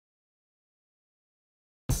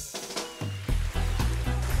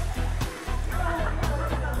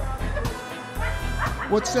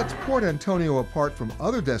What sets Port Antonio apart from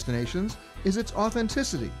other destinations is its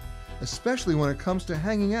authenticity, especially when it comes to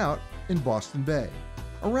hanging out in Boston Bay.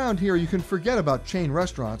 Around here, you can forget about chain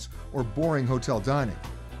restaurants or boring hotel dining.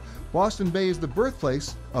 Boston Bay is the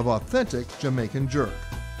birthplace of authentic Jamaican jerk.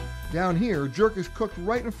 Down here, jerk is cooked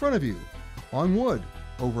right in front of you, on wood,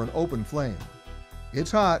 over an open flame.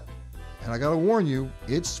 It's hot, and I gotta warn you,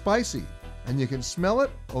 it's spicy, and you can smell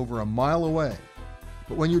it over a mile away.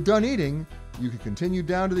 But when you're done eating, you can continue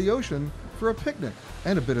down to the ocean for a picnic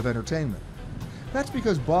and a bit of entertainment. That's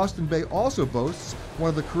because Boston Bay also boasts one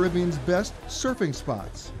of the Caribbean's best surfing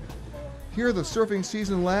spots. Here, the surfing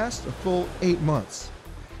season lasts a full 8 months,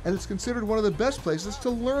 and it's considered one of the best places to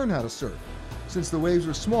learn how to surf, since the waves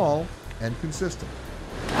are small and consistent.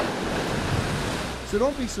 So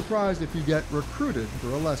don't be surprised if you get recruited for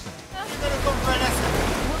a lesson.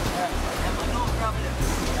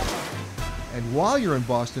 And while you're in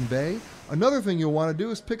Boston Bay, another thing you'll want to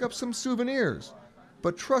do is pick up some souvenirs.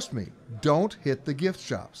 But trust me, don't hit the gift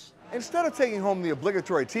shops. Instead of taking home the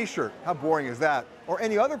obligatory t-shirt, how boring is that, or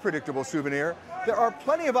any other predictable souvenir, there are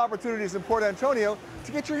plenty of opportunities in Port Antonio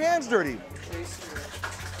to get your hands dirty.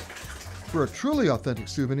 For a truly authentic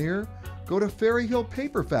souvenir, go to Ferry Hill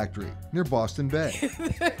Paper Factory near Boston Bay.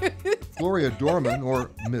 Gloria Dorman,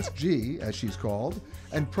 or Miss G as she's called,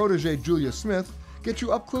 and protege Julia Smith get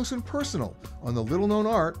you up close and personal on the little-known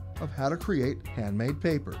art of how to create handmade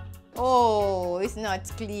paper. Oh, it's not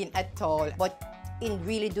clean at all, but in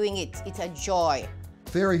really doing it, it's a joy.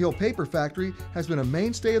 Ferry Hill Paper Factory has been a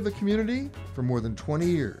mainstay of the community for more than 20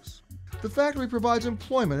 years. The factory provides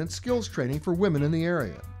employment and skills training for women in the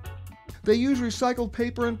area. They use recycled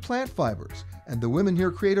paper and plant fibers, and the women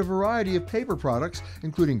here create a variety of paper products,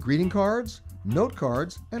 including greeting cards, note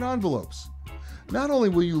cards, and envelopes. Not only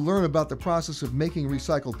will you learn about the process of making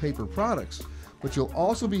recycled paper products, but you'll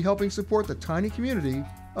also be helping support the tiny community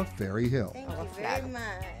of Ferry Hill. Thank you very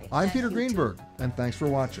much. I'm Peter Greenberg, and thanks for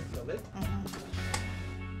watching.